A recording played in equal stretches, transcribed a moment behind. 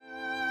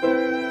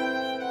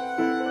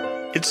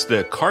It's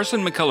the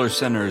Carson McCullers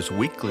Center's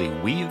weekly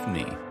Weave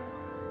Me.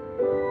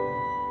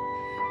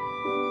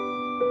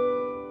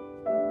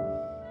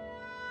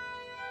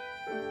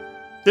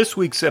 This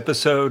week's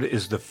episode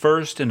is the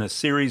first in a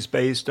series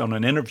based on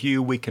an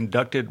interview we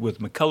conducted with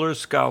McCullers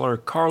scholar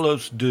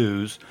Carlos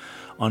Dews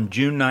on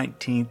June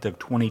 19th of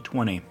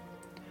 2020.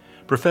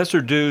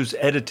 Professor Dews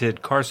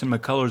edited Carson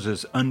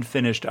McCullers'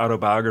 unfinished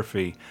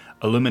autobiography,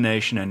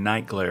 Illumination and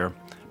Night Glare,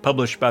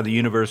 published by the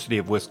University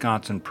of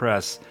Wisconsin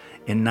Press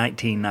in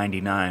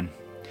 1999,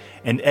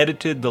 and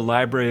edited the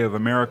Library of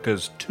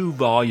America's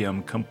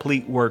two-volume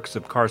Complete Works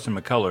of Carson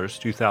McCullers,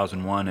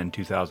 2001 and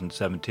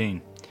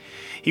 2017.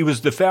 He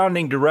was the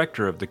founding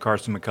director of the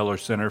Carson McCullers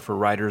Center for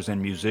Writers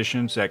and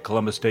Musicians at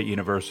Columbus State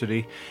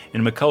University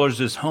in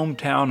McCullers'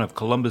 hometown of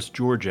Columbus,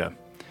 Georgia,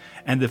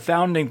 and the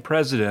founding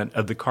president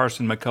of the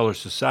Carson McCullers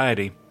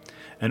Society,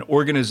 an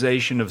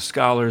organization of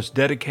scholars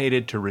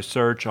dedicated to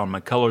research on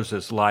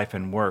McCullers' life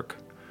and work.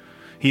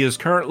 He is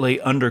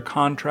currently under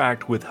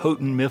contract with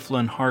Houghton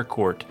Mifflin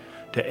Harcourt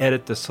to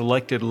edit the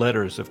selected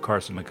letters of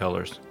Carson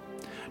McCullers.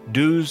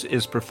 Dews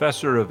is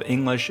professor of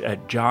English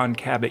at John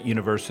Cabot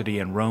University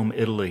in Rome,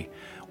 Italy,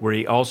 where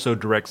he also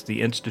directs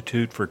the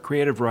Institute for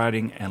Creative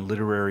Writing and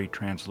Literary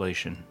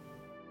Translation.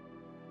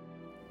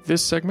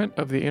 This segment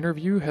of the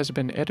interview has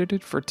been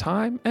edited for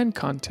time and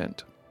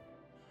content.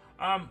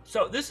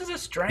 So this is a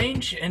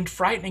strange and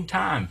frightening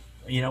time,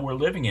 we're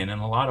living in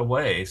a lot of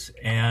ways.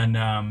 And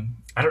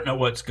I don't know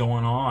what's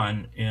going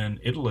on in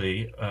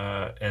Italy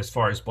as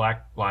far as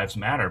Black Lives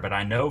Matter, but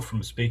I know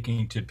from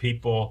speaking to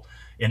people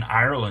in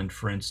Ireland,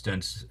 for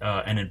instance,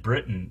 and in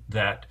Britain,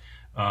 that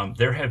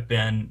there have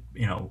been,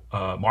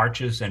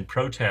 marches and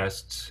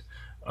protests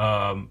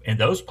in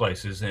those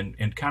places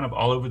and kind of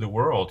all over the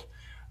world.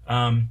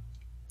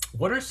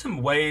 What are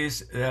some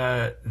ways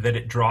that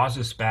it draws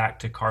us back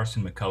to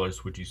Carson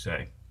McCullers, would you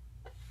say?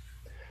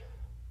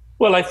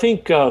 Well, I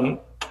think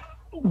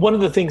one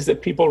of the things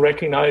that people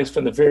recognize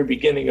from the very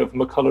beginning of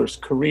McCullers'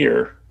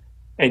 career,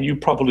 and you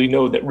probably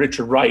know that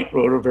Richard Wright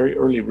wrote a very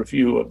early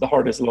review of The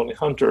Heart is a Lonely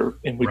Hunter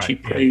in which he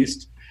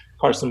praised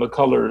Carson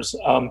McCullers,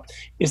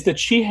 is that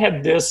she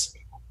had this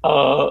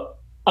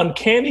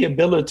uncanny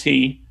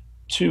ability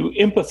to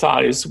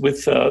empathize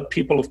with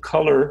people of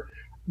color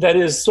that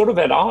is sort of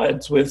at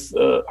odds with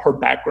her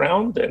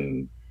background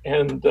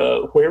and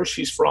where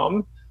she's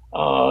from.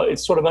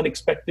 It's sort of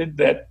unexpected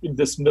that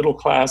this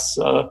middle-class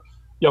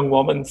young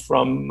woman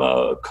from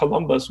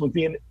Columbus would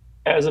be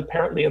as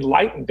apparently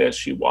enlightened as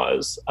she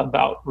was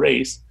about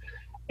race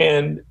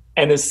and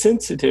as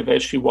sensitive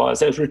as she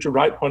was, as Richard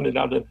Wright pointed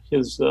out in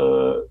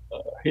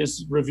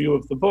his review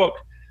of the book.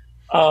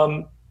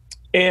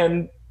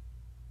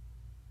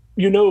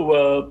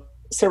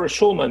 Sarah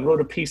Schulman wrote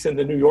a piece in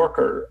The New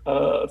Yorker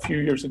a few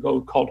years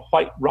ago called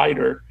White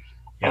Rider,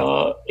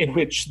 in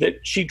which that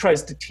she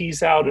tries to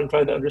tease out and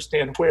try to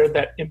understand where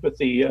that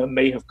empathy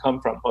may have come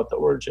from, what the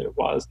origin it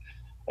was.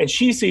 And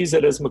she sees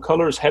it as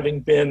McCullers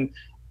having been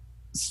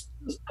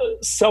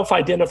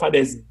self-identified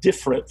as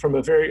different from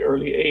a very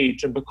early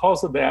age. And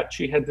because of that,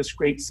 she had this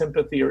great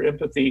sympathy or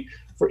empathy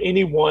for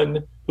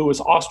anyone who was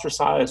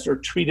ostracized or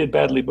treated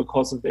badly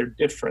because of their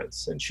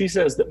difference. And she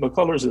says that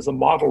McCullers is a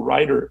model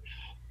writer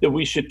that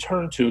we should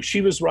turn to.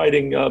 She was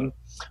writing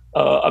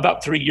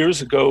about 3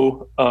 years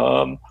ago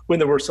when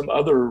there were some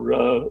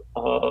other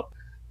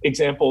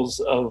examples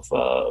of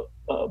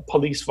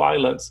police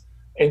violence.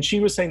 And she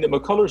was saying that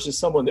McCullers is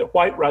someone that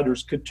white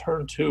writers could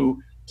turn to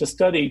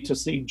study to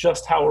see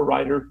just how a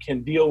writer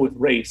can deal with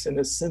race in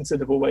as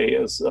sensitive a way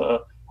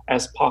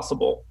as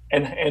possible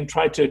and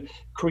try to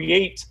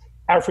create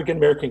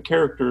African-American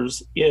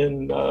characters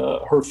in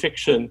her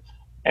fiction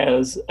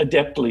as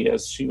adeptly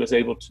as she was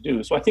able to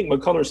do. So I think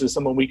McCullers is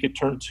someone we could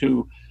turn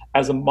to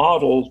as a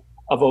model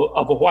of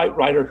a white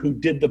writer who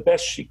did the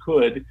best she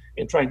could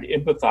in trying to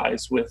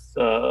empathize with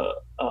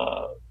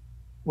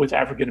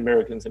African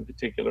Americans in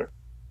particular.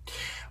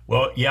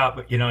 Well, yeah,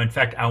 but in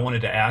fact, I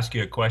wanted to ask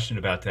you a question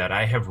about that.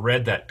 I have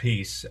read that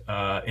piece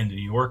in the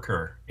New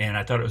Yorker, and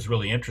I thought it was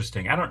really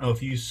interesting. I don't know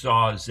if you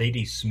saw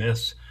Zadie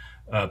Smith's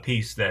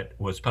piece that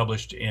was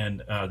published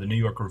in the New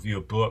York Review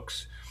of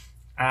Books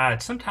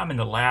sometime in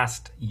the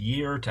last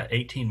year to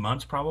 18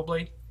 months,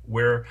 probably,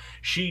 where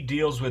she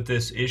deals with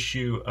this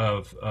issue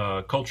of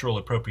cultural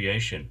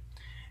appropriation.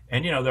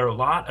 And, there are a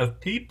lot of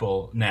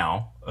people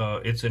now,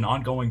 it's an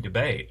ongoing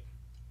debate,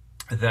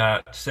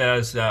 that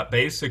says that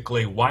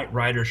basically white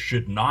writers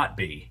should not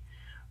be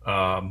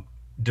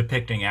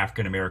depicting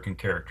African-American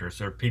characters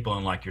or people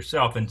like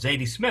yourself. And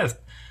Zadie Smith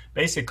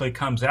basically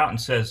comes out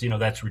and says,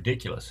 that's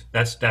ridiculous.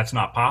 That's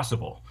not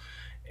possible.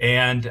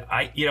 And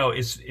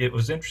it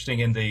was interesting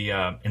in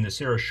the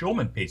Sarah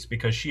Schulman piece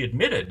because she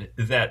admitted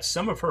that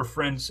some of her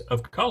friends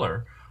of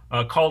color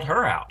called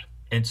her out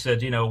and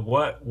said,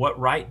 what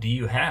right do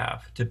you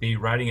have to be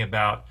writing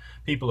about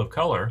people of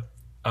color?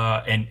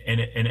 And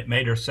it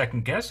made her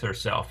second guess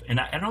herself. And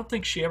I don't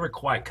think she ever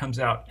quite comes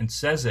out and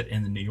says it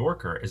in the New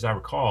Yorker, as I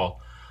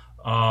recall.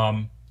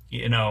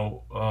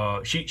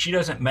 she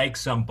doesn't make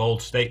some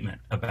bold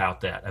statement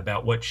about that,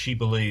 about what she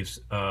believes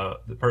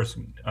the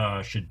person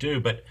should do.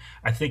 But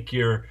I think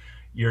your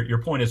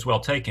point is well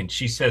taken.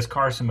 She says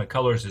Carson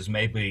McCullers is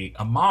maybe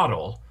a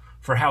model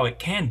for how it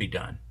can be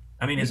done.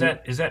 I mean, is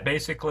that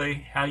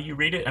basically how you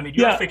read it? I mean,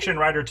 you're a fiction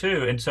writer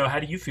too, and so how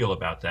do you feel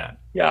about that?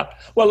 Yeah.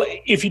 Well,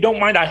 if you don't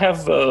mind, I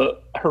have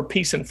her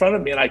piece in front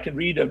of me, and I can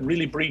read a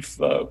really brief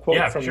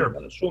quote from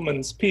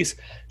Schulman's piece.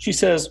 She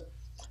says,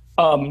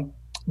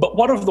 but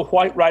what of the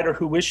white writer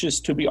who wishes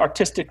to be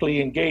artistically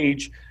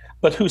engaged,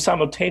 but who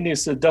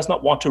simultaneously does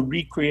not want to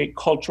recreate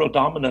cultural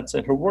dominance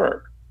in her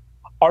work?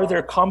 Are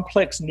there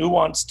complex,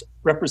 nuanced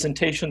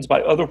representations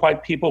by other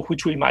white people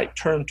which we might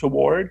turn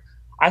toward?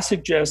 I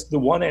suggest the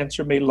one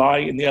answer may lie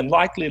in the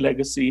unlikely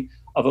legacy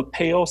of a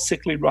pale,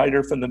 sickly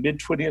writer from the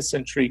mid-20th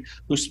century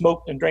who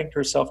smoked and drank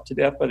herself to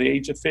death by the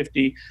age of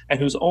 50, and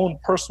whose own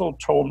personal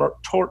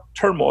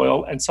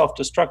turmoil and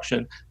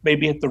self-destruction may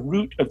be at the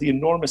root of the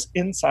enormous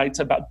insights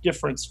about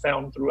difference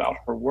found throughout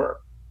her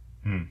work.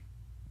 And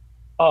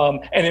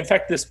in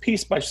fact, this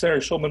piece by Sarah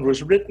Schulman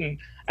was written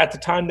at the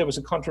time there was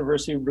a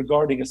controversy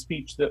regarding a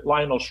speech that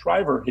Lionel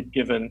Shriver had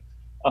given,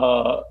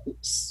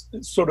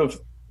 sort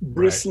of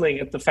bristling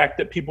at the fact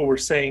that people were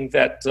saying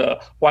that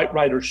white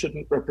writers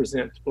shouldn't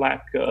represent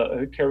black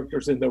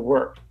characters in their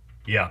work.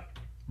 Yeah,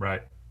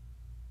 right.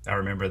 I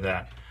remember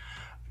that.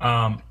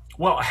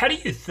 Well, how do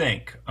you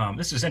think,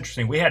 this is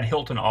interesting, we had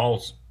Hilton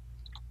Alls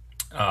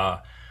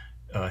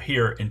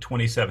here in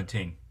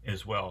 2017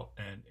 as well,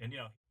 and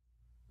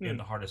in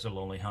The Heart is a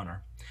Lonely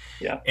Hunter.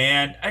 Yeah.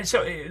 And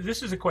so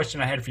this is a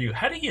question I had for you.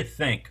 How do you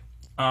think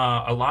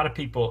a lot of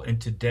people in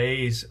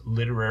today's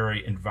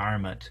literary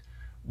environment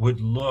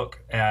would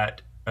look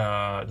at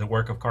the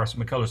work of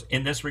Carson McCullers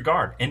in this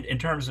regard, in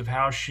terms of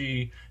how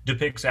she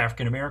depicts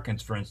African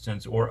Americans, for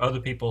instance, or other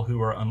people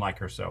who are unlike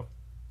herself?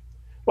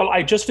 Well,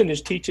 I just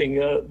finished teaching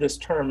this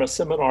term a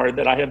seminar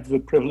that I have the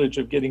privilege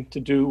of getting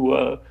to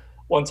do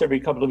once every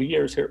couple of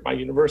years here at my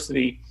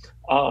university,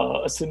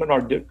 a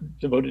seminar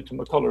devoted to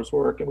McCullers'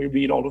 work, and we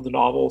read all of the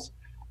novels.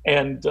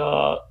 And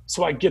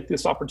so I get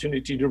this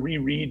opportunity to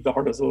reread The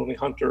Heart is a Lonely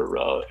Hunter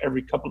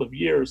every couple of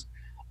years.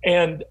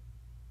 And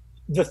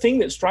the thing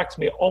that strikes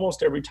me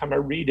almost every time I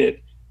read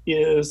it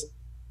is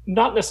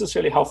not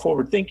necessarily how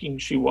forward-thinking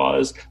she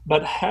was,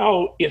 but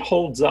how it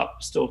holds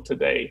up still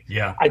today.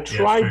 Yeah, I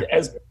tried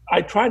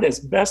as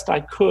best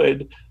I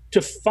could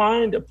to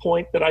find a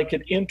point that I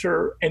could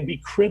enter and be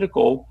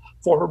critical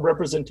for her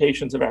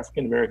representations of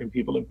African American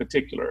people in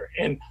particular,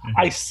 and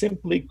I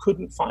simply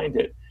couldn't find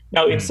it.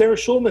 Now, in Sarah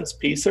Schulman's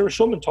piece, Sarah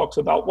Schulman talks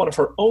about one of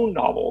her own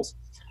novels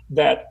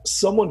that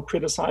someone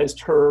criticized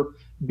her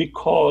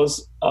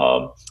because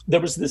there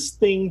was this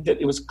thing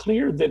that it was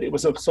clear that it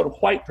was a sort of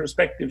white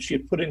perspective she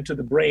had put into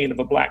the brain of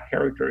a black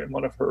character in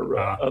one of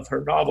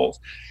her novels.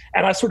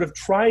 And I sort of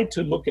tried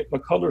to look at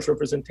McCullers'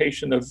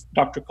 representation of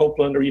Dr.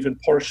 Copeland, or even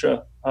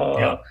Portia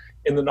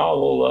in the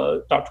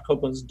novel Dr.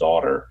 Copeland's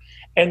Daughter.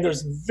 And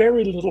there's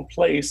very little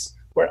place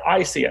where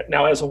I see it.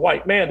 Now, as a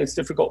white man, it's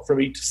difficult for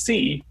me to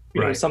see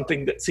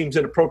something that seems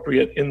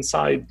inappropriate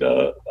inside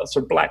a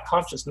sort of black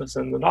consciousness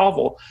in the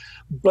novel.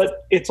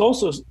 But it's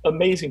also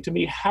amazing to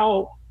me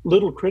how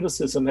little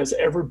criticism has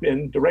ever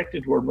been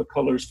directed toward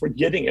McCullers for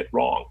getting it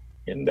wrong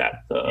in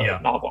that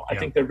novel. I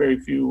think there are very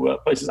few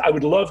places. I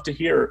would love to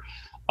hear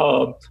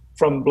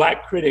from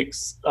black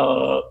critics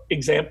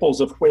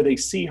examples of where they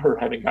see her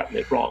having gotten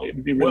it wrong. It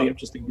would be really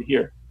interesting to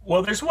hear.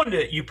 Well, there's one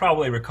that you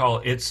probably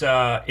recall. It's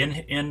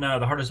in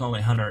The Heart is a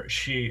Lonely Hunter.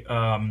 She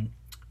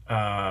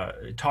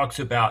talks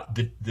about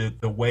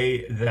the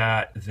way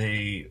that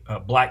the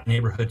black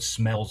neighborhood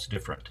smells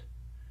different.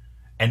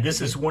 And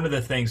this is one of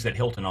the things that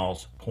Hilton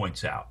Alls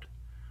points out.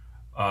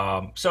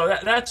 So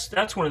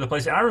that's one of the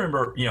places. I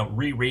remember,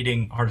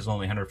 rereading Heart is a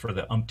Lonely Hunter for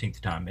the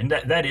umpteenth time. And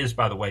that is,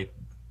 by the way,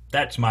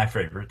 that's my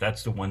favorite.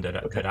 That's the one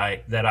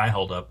that I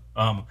hold up.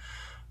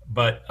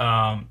 But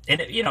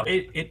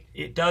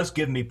it does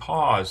give me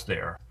pause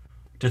there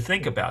to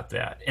think about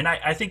that. And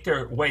I think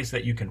there are ways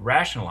that you can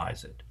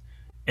rationalize it,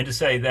 and to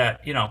say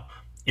that,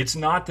 it's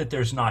not that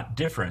there's not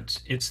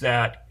difference. It's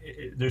that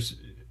there's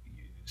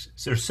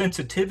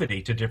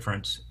sensitivity to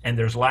difference, and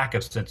there's lack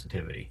of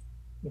sensitivity.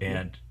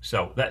 And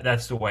so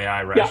that's the way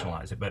I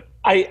rationalize it. But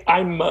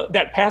I'm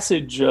that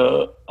passage.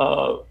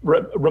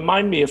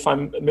 Remind me if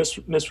I'm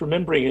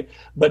misremembering it,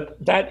 but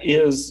that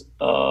is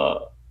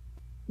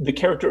the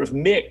character of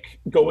Mick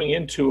going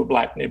into a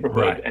black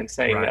neighborhood and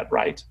saying that,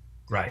 right?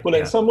 Right. Well,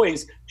 in some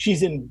ways,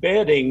 she's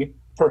embedding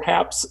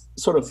perhaps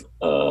sort of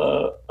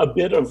a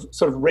bit of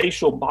sort of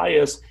racial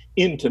bias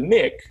into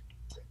Mick,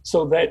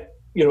 so that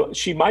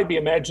she might be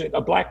imagining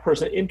a black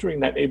person entering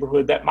that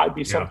neighborhood. That might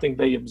be something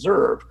they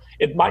observe.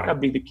 It might not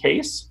be the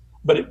case,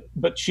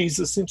 but she's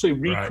essentially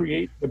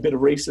recreating a bit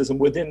of racism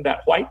within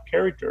that white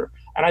character.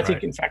 And I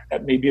think, in fact,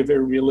 that may be a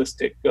very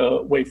realistic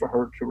way for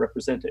her to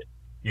represent it.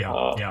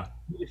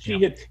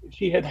 If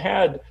she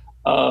had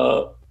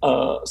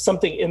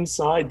something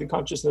inside the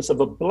consciousness of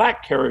a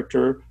black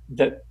character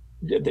that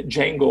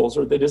jangles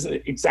or that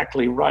isn't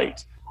exactly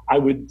right, I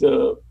would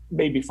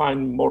maybe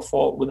find more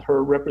fault with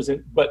her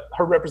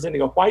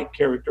representing a white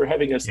character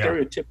having a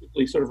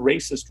stereotypically sort of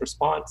racist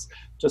response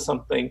to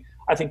something,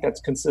 I think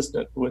that's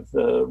consistent with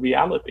the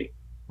reality.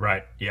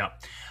 Right. Yeah.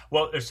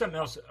 Well, there's something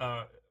else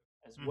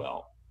as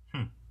well.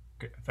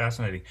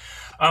 Fascinating.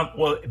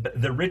 Well,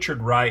 the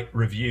Richard Wright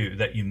review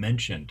that you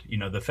mentioned,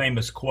 the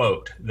famous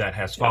quote that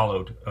has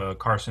followed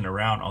Carson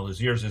around all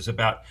those years is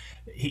about,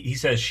 he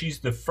says she's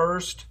the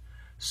first white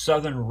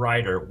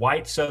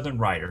Southern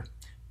writer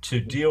to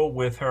deal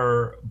with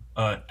her,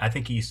 I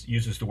think he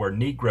uses the word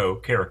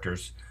Negro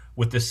characters,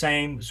 with the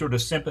same sort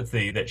of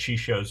sympathy that she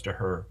shows to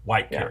her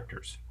white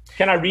characters.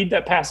 Can I read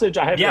that passage?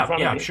 I have it in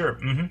front of me. Sure.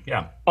 Mm-hmm.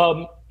 Yeah.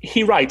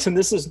 He writes, and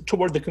this is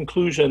toward the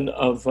conclusion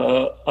of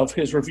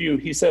his review.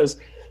 He says,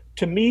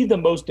 "To me, the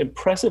most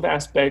impressive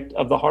aspect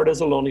of The Heart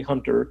as a Lonely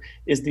Hunter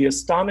is the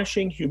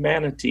astonishing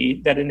humanity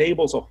that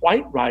enables a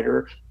white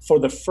writer, for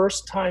the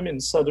first time in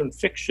Southern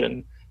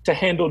fiction, to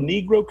handle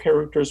Negro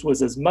characters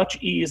with as much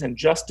ease and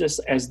justice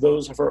as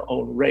those of her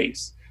own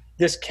race.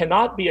 This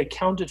cannot be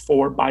accounted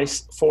for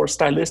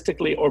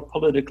stylistically or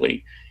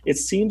politically. It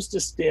seems to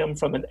stem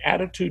from an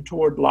attitude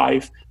toward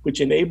life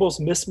which enables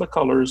Miss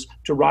McCullers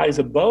to rise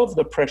above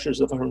the pressures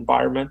of her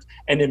environment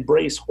and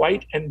embrace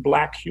white and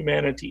black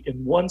humanity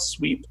in one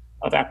sweep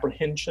of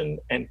apprehension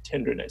and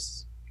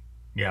tenderness."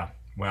 Yeah,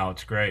 wow,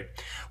 it's great.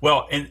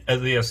 Well, and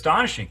the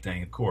astonishing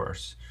thing, of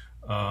course,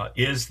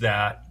 is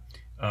that,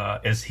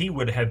 as he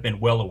would have been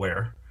well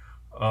aware,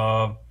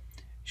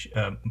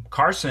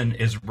 Carson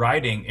is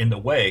writing in the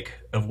wake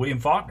of William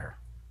Faulkner.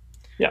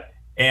 Yeah.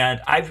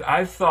 And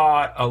I've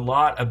thought a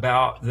lot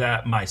about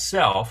that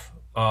myself,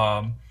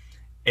 and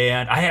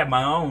I have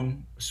my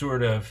own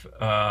sort of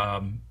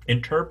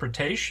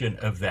interpretation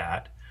of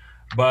that.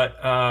 But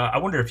I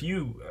wonder if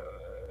you,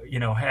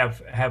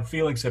 have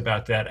feelings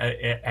about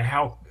that,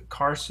 how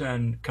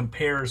Carson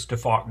compares to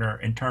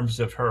Faulkner in terms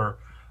of her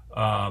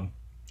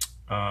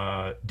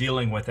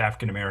dealing with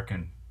African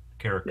American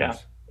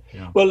characters.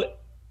 Yeah. Well,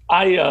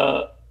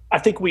 I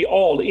think we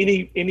all,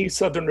 any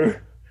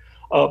Southerner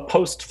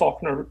post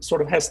Faulkner,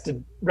 sort of has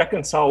to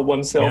reconcile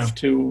oneself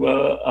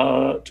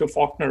to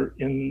Faulkner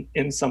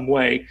in some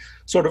way,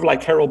 sort of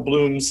like Harold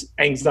Bloom's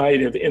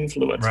anxiety of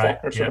influence. Right.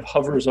 Faulkner sort of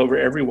hovers over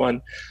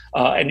everyone,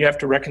 and you have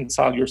to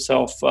reconcile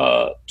yourself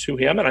to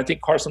him. And I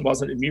think Carson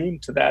wasn't immune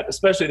to that,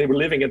 especially they were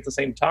living at the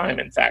same time,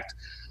 in fact.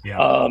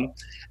 Yeah.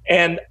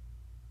 And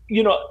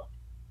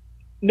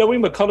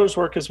knowing McCullers'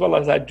 work as well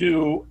as I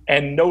do,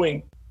 and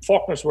knowing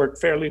Faulkner's work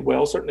fairly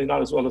well, certainly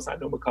not as well as I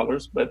know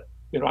McCullers, but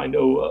I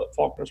know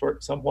Faulkner's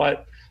work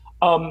somewhat.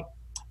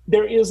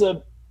 There is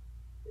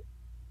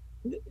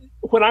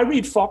when I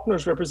read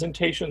Faulkner's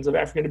representations of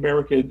African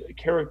American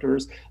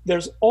characters,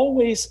 there's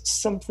always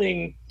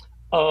something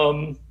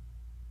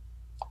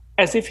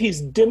as if he's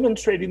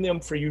demonstrating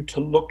them for you to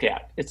look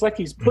at. It's like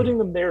he's putting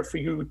them there for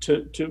you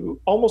to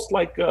almost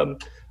like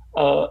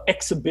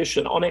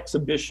exhibition.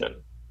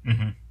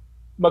 Mm-hmm.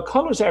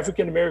 McCullers'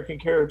 African-American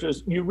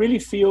characters, you really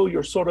feel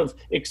you're sort of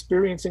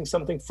experiencing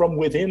something from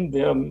within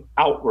them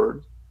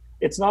outward.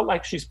 It's not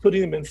like she's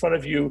putting them in front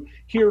of you.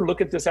 Here, look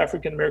at this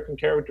African-American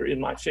character in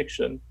my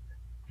fiction.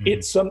 Mm-hmm.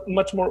 It's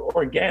much more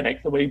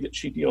organic, the way that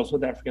she deals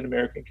with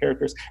African-American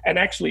characters. And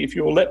actually, if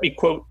you will let me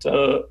quote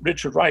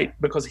Richard Wright,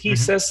 because he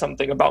says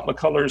something about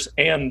McCullers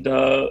and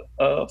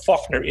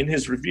Faulkner in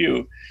his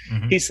review.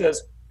 Mm-hmm. He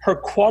says, "Her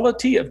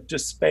quality of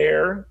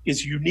despair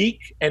is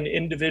unique and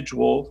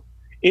individual.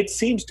 It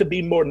seems to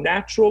be more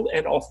natural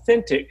and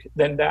authentic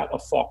than that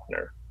of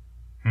Faulkner."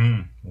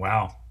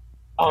 Wow.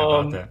 How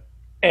about that?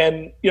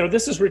 And,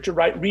 this is Richard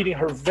Wright reading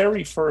her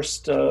very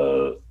first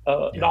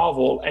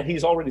novel, and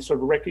he's already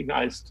sort of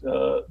recognized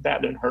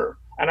that in her.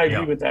 And I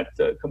agree with that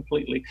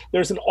completely.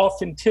 There's an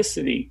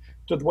authenticity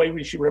to the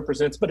way she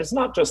represents, but it's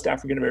not just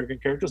African-American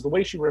characters. The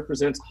way she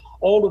represents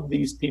all of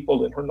these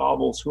people in her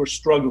novels who are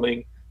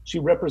struggling, she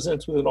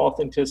represents with an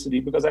authenticity,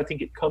 because I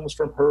think it comes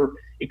from her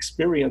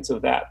experience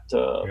of that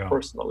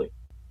personally.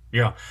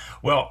 Yeah.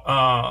 Well,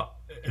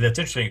 that's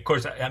interesting. Of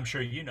course, I'm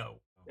sure you know.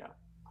 Yeah.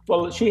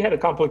 Well, she had a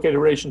complicated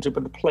relationship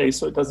with the place,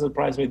 so it doesn't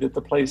surprise me that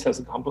the place has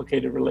a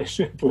complicated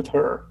relationship with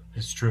her.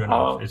 It's true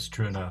enough. It's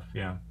true enough.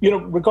 Yeah.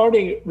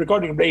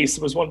 Regarding race,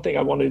 was one thing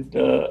I wanted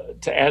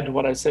to add to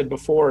what I said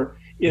before.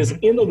 Is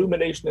in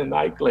Illumination and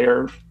Night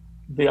Glare,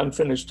 the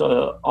unfinished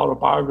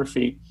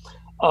autobiography.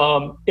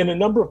 In a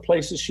number of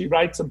places, she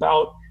writes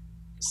about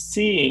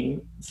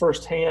seeing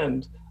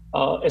firsthand,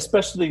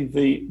 especially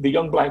the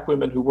young Black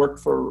women who worked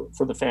for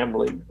the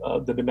family,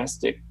 the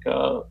domestic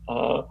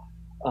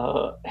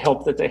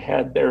help that they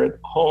had there at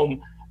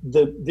home,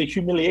 the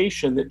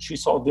humiliation that she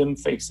saw them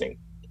facing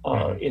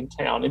in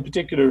town. In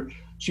particular,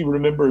 she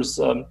remembers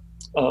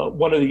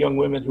one of the young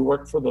women who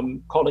worked for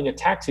them calling a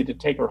taxi to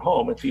take her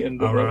home at the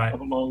end of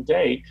a long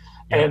day.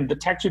 And the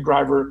taxi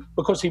driver,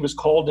 because he was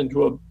called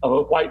into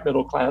a white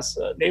middle-class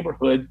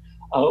neighborhood,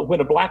 when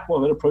a Black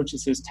woman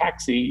approaches his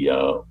taxi,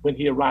 when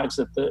he arrives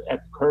at the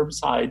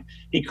curbside,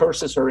 he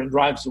curses her and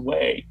drives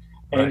away.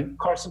 And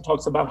Carson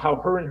talks about how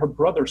her and her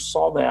brother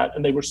saw that,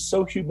 and they were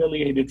so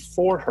humiliated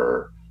for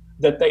her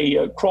that they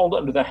crawled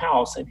under the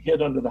house and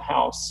hid under the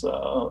house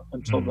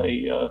until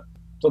they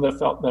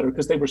felt better,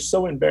 because they were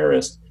so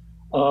embarrassed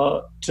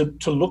to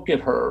look at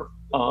her,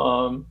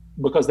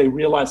 because they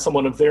realized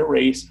someone of their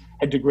race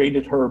had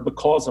degraded her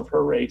because of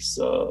her race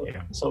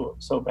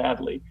so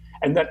badly.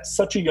 And at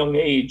such a young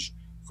age,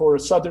 for a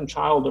Southern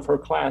child of her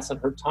class and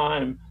her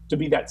time to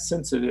be that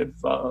sensitive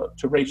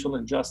to racial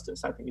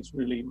injustice, I think is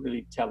really,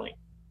 really telling.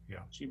 Yeah,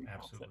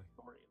 absolutely.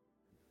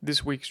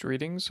 This week's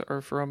readings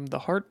are from The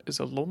Heart is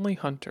a Lonely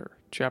Hunter,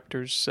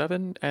 chapters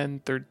 7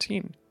 and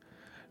 13.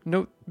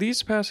 Note,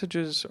 these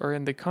passages are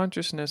in the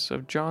consciousness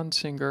of John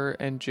Singer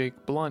and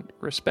Jake Blunt,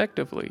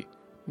 respectively,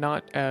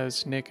 not,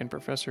 as Nick and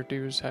Professor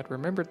Dews had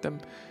remembered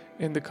them,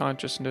 in the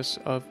consciousness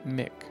of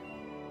Mick.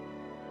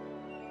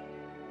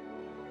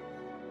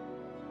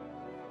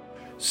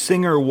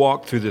 Singer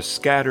walked through the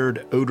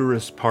scattered,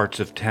 odorous parts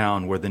of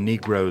town where the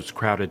Negroes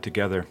crowded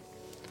together.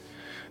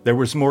 There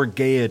was more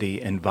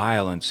gaiety and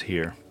violence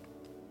here.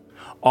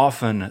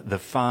 Often the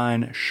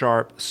fine,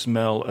 sharp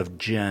smell of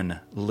gin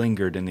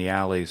lingered in the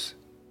alleys.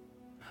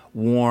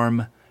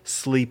 Warm,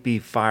 sleepy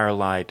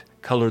firelight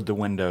colored the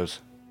windows.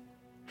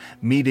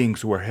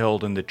 Meetings were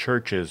held in the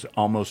churches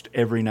almost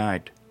every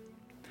night.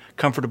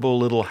 Comfortable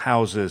little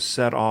houses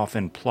set off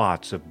in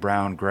plots of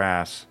brown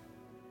grass.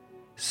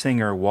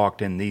 Singer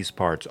walked in these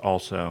parts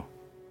also.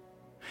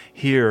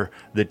 Here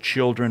the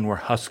children were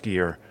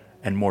huskier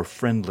and more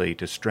friendly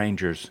to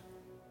strangers.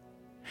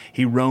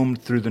 He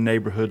roamed through the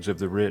neighborhoods of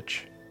the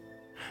rich.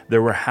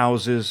 There were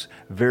houses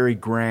very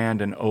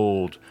grand and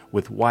old,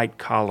 with white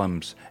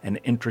columns and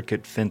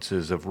intricate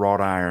fences of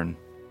wrought iron.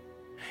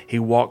 He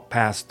walked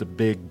past the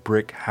big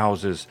brick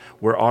houses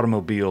where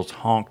automobiles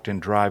honked in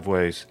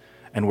driveways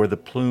and where the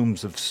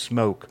plumes of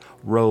smoke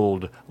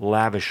rolled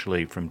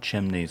lavishly from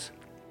chimneys,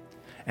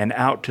 and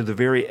out to the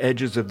very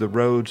edges of the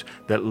roads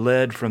that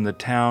led from the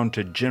town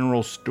to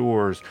general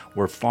stores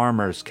where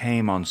farmers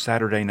came on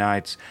Saturday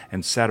nights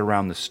and sat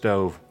around the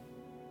stove.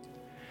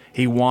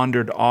 He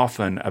wandered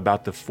often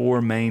about the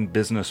 4 main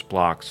business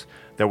blocks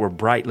that were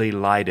brightly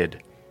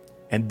lighted,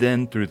 and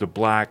then through the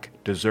black,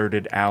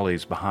 deserted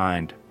alleys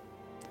behind.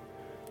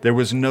 There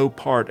was no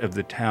part of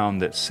the town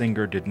that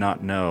Singer did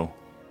not know.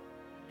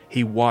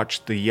 He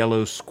watched the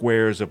yellow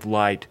squares of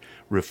light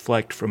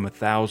reflect from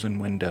 1,000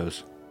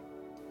 windows.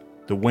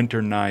 The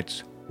winter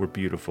nights were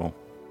beautiful.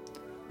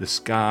 The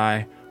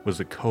sky was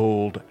a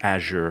cold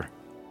azure,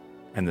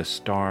 and the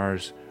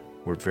stars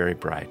were very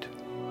bright.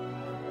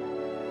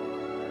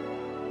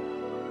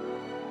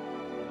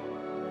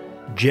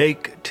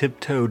 Jake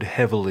tiptoed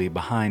heavily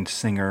behind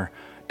Singer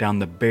down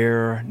the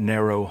bare,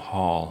 narrow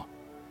hall.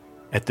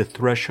 At the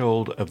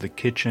threshold of the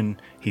kitchen,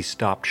 he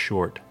stopped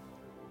short.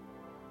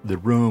 The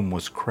room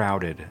was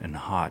crowded and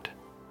hot.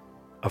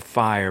 A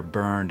fire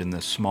burned in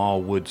the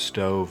small wood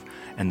stove,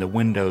 and the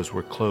windows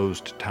were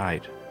closed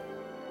tight.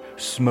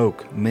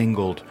 Smoke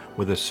mingled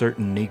with a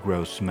certain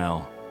Negro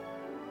smell.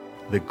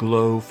 The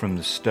glow from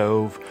the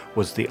stove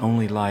was the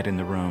only light in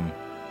the room.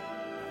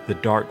 The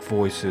dark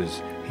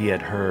voices he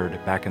had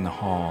heard back in the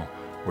hall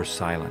were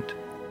silent.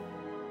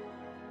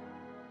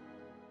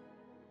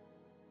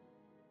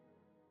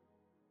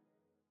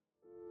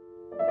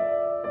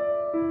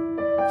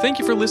 Thank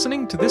you for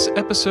listening to this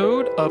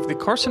episode of the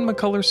Carson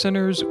McCullers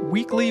Center's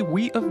weekly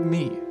We of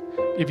Me.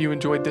 If you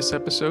enjoyed this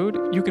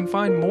episode, you can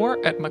find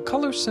more at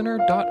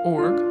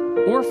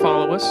McCullersCenter.org or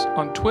follow us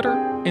on Twitter,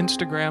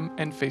 Instagram,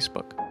 and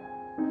Facebook.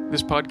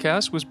 This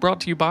podcast was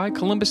brought to you by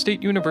Columbus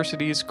State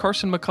University's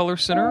Carson McCullers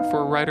Center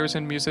for Writers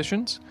and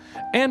Musicians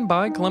and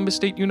by Columbus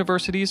State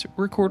University's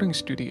Recording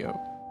Studio.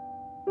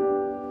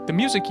 The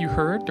music you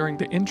heard during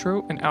the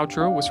intro and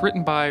outro was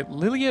written by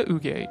Lilia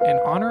Uge in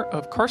honor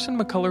of Carson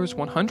McCullers'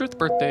 100th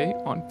birthday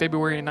on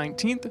February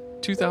 19th,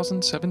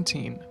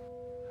 2017.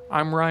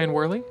 I'm Ryan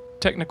Worley,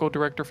 technical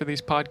director for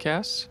these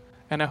podcasts,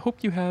 and I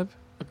hope you have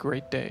a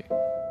great day.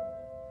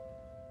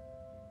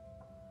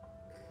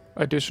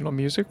 Additional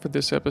music for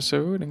this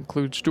episode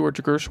includes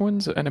George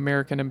Gershwin's An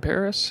American in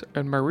Paris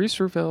and Maurice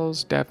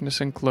Ravel's Daphnis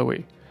and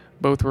Chloe.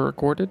 Both were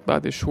recorded by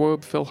the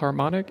Schwob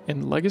Philharmonic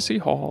in Legacy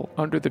Hall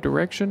under the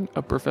direction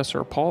of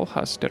Professor Paul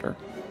Hostetter.